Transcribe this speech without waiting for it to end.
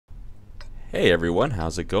Hey everyone,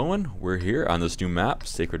 how's it going? We're here on this new map,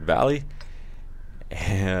 Sacred Valley,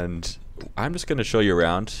 and I'm just going to show you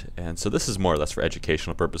around. And so this is more or less for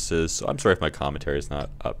educational purposes, so I'm sorry if my commentary is not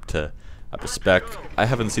up to spec. I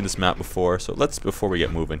haven't seen this map before, so before we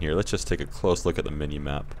get moving here, let's just take a close look at the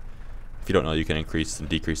mini-map. If you don't know, you can increase and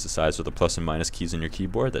decrease the size with the plus and minus keys on your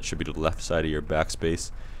keyboard. That should be to the left side of your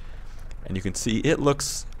backspace. And you can see it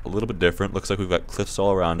looks a little bit different. Looks like we've got cliffs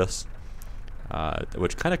all around us.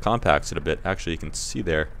 Which kind of compacts it a bit. Actually, you can see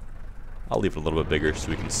there. I'll leave it a little bit bigger so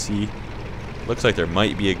we can see. Looks like there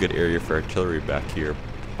might be a good area for artillery back here,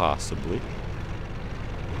 possibly.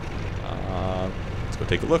 Let's go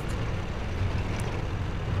take a look.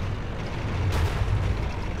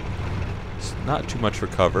 It's not too much for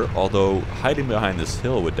cover, although hiding behind this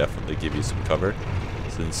hill would definitely give you some cover,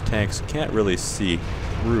 since tanks can't really see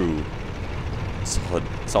through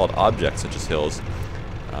solid objects such as hills.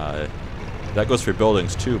 That goes for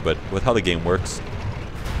buildings too, but with how the game works,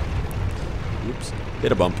 oops,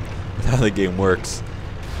 hit a bump. With how the game works,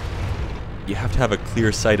 you have to have a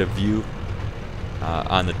clear sight of view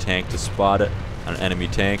on the tank to spot it, on an enemy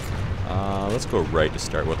tank. Let's go right to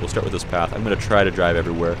start with. We'll start with this path. I'm going to try to drive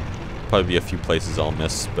everywhere. Probably be a few places I'll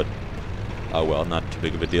miss, but oh well, not too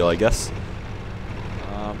big of a deal, I guess.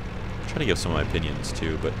 I'll try to give some of my opinions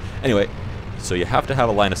too, but anyway, so you have to have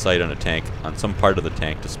a line of sight on a tank, on some part of the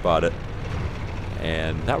tank to spot it.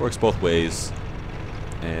 And that works both ways.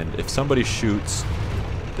 And if somebody shoots,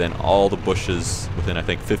 then all the bushes within, I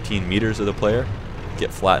think, 15 meters of the player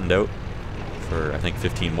get flattened out for, I think,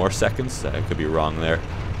 15 more seconds. I could be wrong there.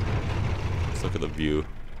 Let's look at the view.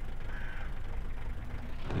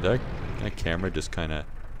 Did that camera just kind of...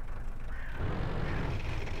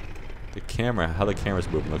 how the camera's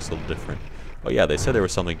moving looks a little different. Oh yeah, they said there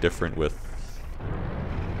was something different with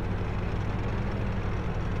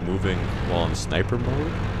moving while in sniper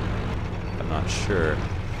mode? I'm not sure.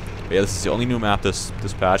 But yeah, this is the only new map this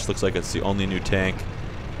patch. Looks like it's the only new tank.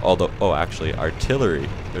 Although, oh actually, artillery.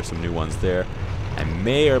 There's some new ones there. I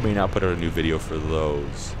may or may not put out a new video for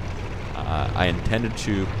those. I intended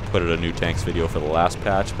to put out a new tanks video for the last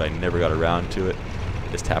patch, but I never got around to it.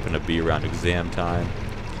 It just happened to be around exam time.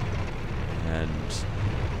 And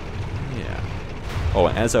yeah. Oh,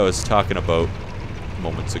 and as I was talking about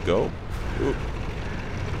moments ago, ooh,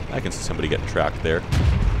 I can see somebody getting tracked there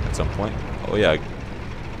at some point. Oh yeah,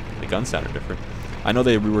 the gun sounded different. I know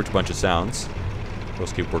they reworked a bunch of sounds.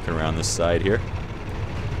 Let's keep working around this side here.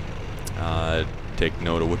 Take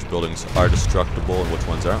note of which buildings are destructible and which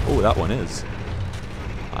ones aren't. Oh, that one is.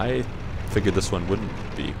 I figured this one wouldn't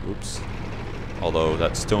be. Oops. Although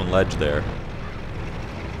that stone ledge there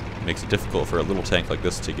makes it difficult for a little tank like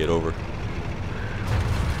this to get over.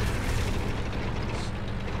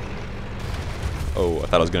 Oh, I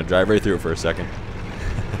thought I was going to drive right through it for a second.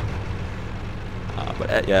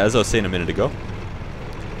 But yeah, as I was saying a minute ago,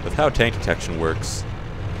 with how tank detection works,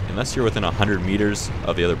 unless you're within 100 meters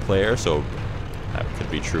of the other player, so that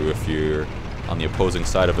could be true if you're on the opposing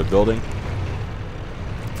side of a building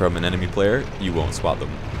from an enemy player, you won't spot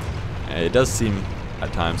them. And it does seem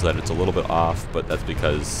at times that it's a little bit off, but that's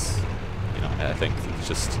because, you know, I think it's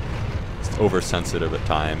just oversensitive at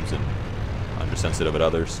times and undersensitive at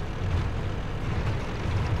others.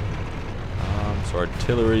 So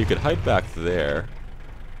artillery, you could hide back there.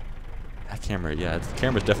 That camera, yeah, the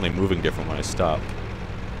camera's definitely moving different when I stop.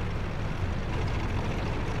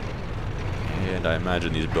 And I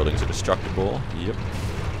imagine these buildings are destructible. Yep.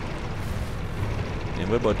 And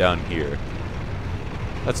what about down here?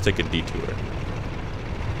 Let's take a detour.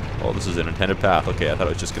 Oh, this is an intended path. Okay, I thought it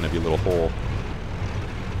was just going to be a little hole.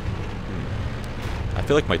 I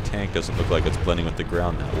feel like my tank doesn't look like it's blending with the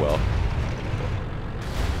ground that well.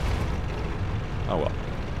 Oh well.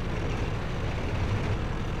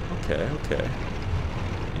 Okay.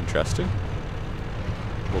 Interesting.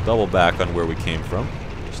 We'll double back on where we came from.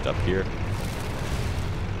 Just up here.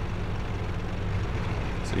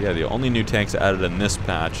 So yeah, the only new tanks added in this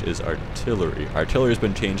patch is artillery. Artillery's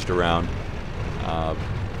been changed around.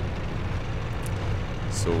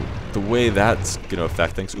 So the way that's going to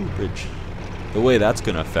affect things... Ooh, bridge. The way that's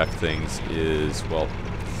going to affect things is, well...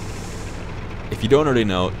 If you don't already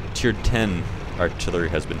know, Tier 10 artillery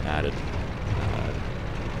has been added.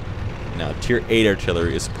 Now, Tier 8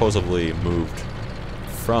 artillery is supposedly moved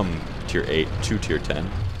from Tier 8 to Tier 10.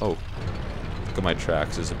 Oh, look at my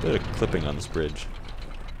tracks. There's a bit of clipping on this bridge.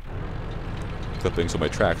 Clipping so my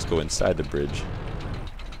tracks go inside the bridge.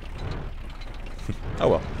 Oh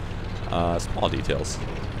well. Small details.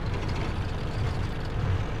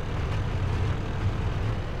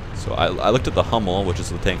 So I looked at the Hummel, which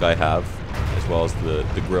is the tank I have, as well as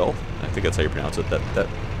the grill. I think that's how you pronounce it. That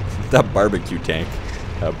that barbecue tank.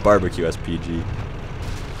 Barbecue SPG.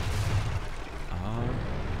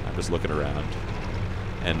 I'm just looking around.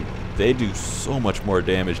 And they do so much more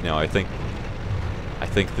damage now. I think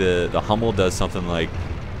the Hummel does something like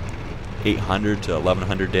 800 to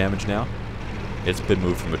 1100 damage now. It's been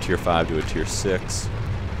moved from a tier 5 to a tier 6.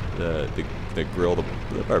 The grill, the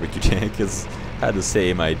barbecue tank has had the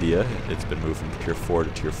same idea. It's been moved from tier 4 to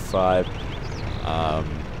tier 5.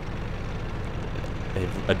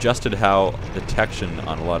 They've adjusted how detection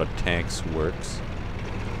on a lot of tanks works.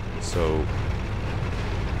 So,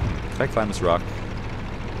 can I climb this rock?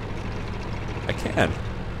 I can.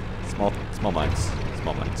 Small mines,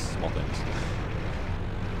 small things.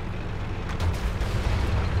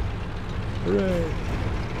 Hooray!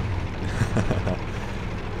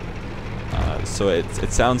 So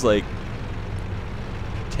it sounds like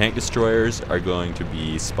tank destroyers are going to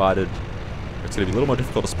be spotted. It's going to be a little more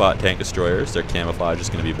difficult to spot tank destroyers. Their camouflage is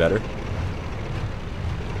going to be better.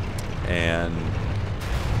 And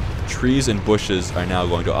trees and bushes are now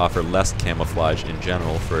going to offer less camouflage in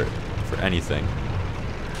general for anything.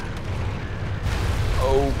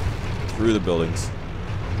 Oh, through the buildings.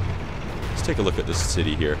 Let's take a look at this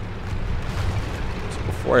city here. So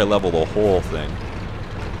before I level the whole thing,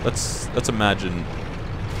 let's imagine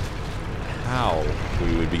how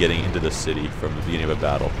we would be getting into this city from the beginning of a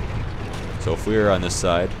battle. So if we were on this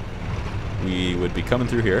side, we would be coming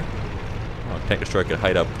through here. Oh, tank destroyer could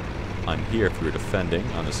hide up on here if we were defending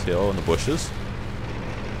on this hill in the bushes.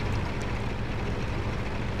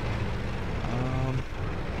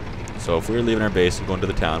 So if we were leaving our base and going to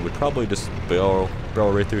the town, we'd probably just barrel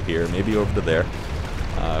right through here, maybe over to there.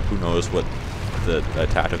 Who knows what the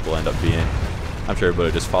tactic will end up being. I'm sure everybody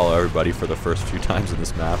would just follow everybody for the first few times in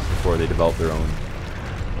this map before they develop their own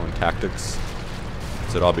tactics.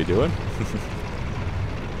 That's what I'll be doing.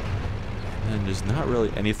 And there's not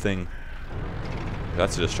really anything.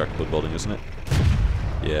 That's a destructible building, isn't it?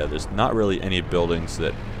 Yeah, there's not really any buildings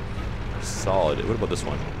that are solid. What about this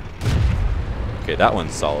one? Okay, that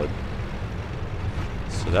one's solid.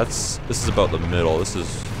 So this is about the middle. This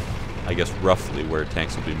is, I guess, roughly where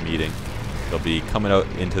tanks will be meeting. They'll be coming out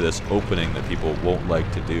into this opening that people won't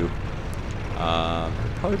like to do.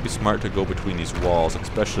 It'd probably be smart to go between these walls,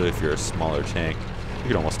 especially if you're a smaller tank. You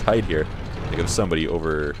can almost hide here. Like if somebody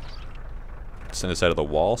over the other side of the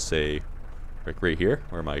wall, say, like right here,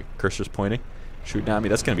 where my cursor's pointing, shooting at me,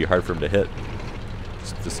 that's going to be hard for him to hit.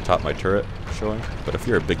 Just top my turret showing. But if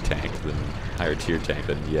you're a big tank, then higher tier tank,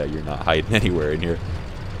 then yeah, you're not hiding anywhere in here.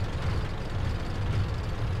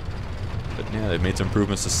 But yeah, they've made some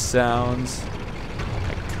improvements to sounds.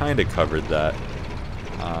 I kind of covered that.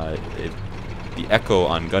 The echo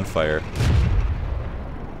on gunfire,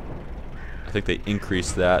 I think they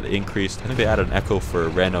increased that. I think they added an echo for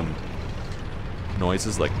random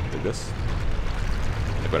noises like this.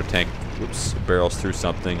 Like when a tank barrels through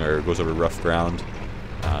something or goes over rough ground.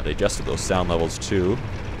 They adjusted those sound levels too.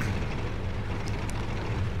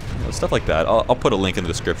 You know, stuff like that. I'll put a link in the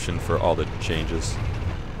description for all the changes.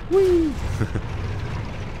 Whee!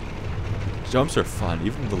 Jumps are fun,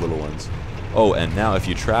 even the little ones. Oh, and now if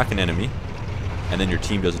you track an enemy, and then your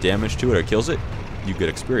team does damage to it or kills it, you get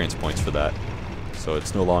experience points for that. So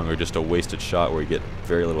it's no longer just a wasted shot where you get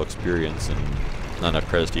very little experience and not enough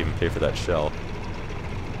credits to even pay for that shell.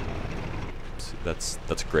 That's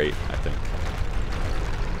great, I think.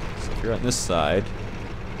 So if you're on this side,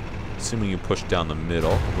 assuming you push down the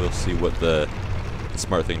middle, we'll see what the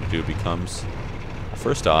smart thing to do becomes.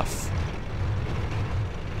 First off,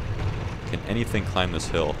 can anything climb this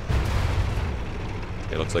hill?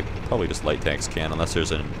 It looks like probably just light tanks can, unless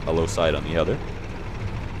there's a low side on the other.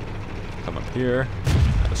 Come up here,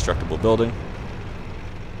 a destructible building.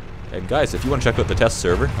 And guys, if you want to check out the test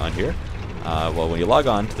server on here, well, when you log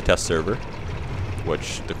on to the test server,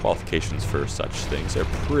 which the qualifications for such things are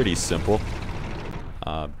pretty simple.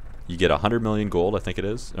 You get 100 million gold, I think it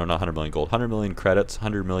is. No, not 100 million gold. 100 million credits,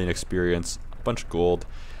 100 million experience, a bunch of gold.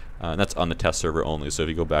 And that's on the test server only. So if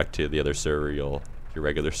you go back to the other server, your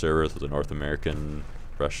regular servers, the North American,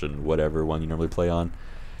 Russian, whatever one you normally play on,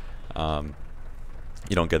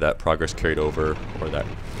 you don't get that progress carried over or that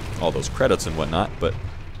all those credits and whatnot. But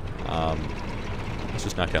let's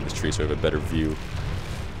just knock down this tree so we have a better view.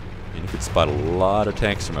 And you can spot a lot of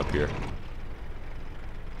tanks from up here.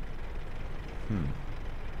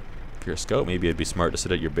 If you're a scout, maybe it'd be smart to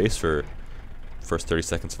sit at your base for the first 30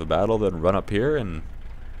 seconds of a battle, then run up here and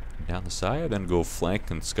down the side, then go flank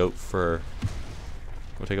and scout for,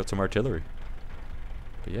 go take out some artillery.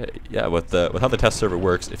 But yeah, with how the test server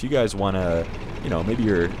works, if you guys want to, you know, maybe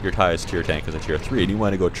your highest tier tank is a tier 3 and you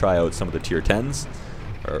want to go try out some of the tier 10s,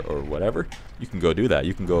 or whatever, you can go do that.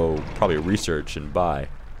 You can go probably research and buy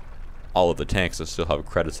all of the tanks that still have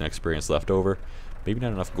credits and experience left over. Maybe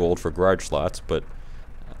not enough gold for garage slots, but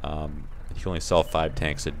you can only sell 5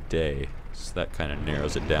 tanks a day, so that kind of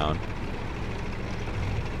narrows it down.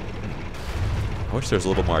 I wish there was a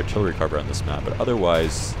little more artillery cover on this map, but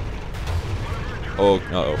otherwise... Oh,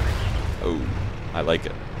 uh-oh. Oh, I like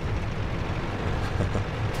it.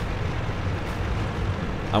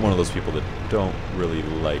 I'm one of those people that don't really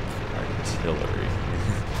like artillery.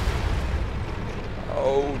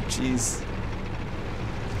 Oh, jeez.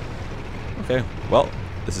 Okay, well,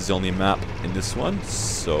 this is the only map in this one,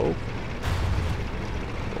 so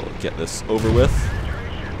we'll get this over with.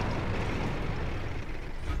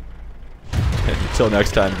 Until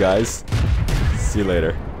next time, guys. See you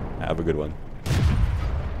later. Have a good one.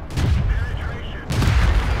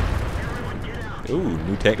 Ooh,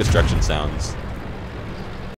 new tank destruction sounds.